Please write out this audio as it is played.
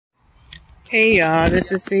Hey y'all,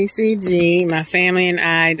 this is CCG. My family and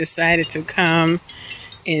I decided to come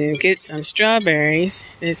and get some strawberries.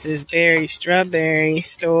 This is Barry's Strawberry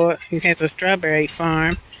Store. He has a strawberry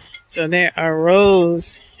farm. So there are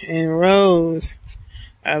rows and rows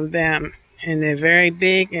of them. And they're very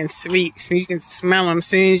big and sweet. So you can smell them as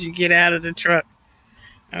soon as you get out of the truck.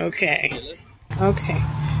 Okay.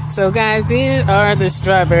 So guys, these are the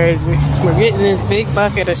strawberries. We're getting this big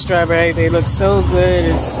bucket of strawberries. They look so good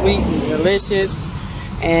and sweet and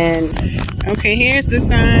delicious. And okay, here's the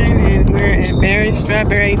sign, and we're at Barry's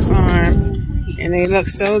Strawberry Farm. And they look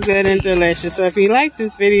so good and delicious. So if you like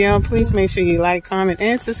this video, please make sure you like, comment,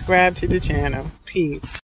 and subscribe to the channel. Peace.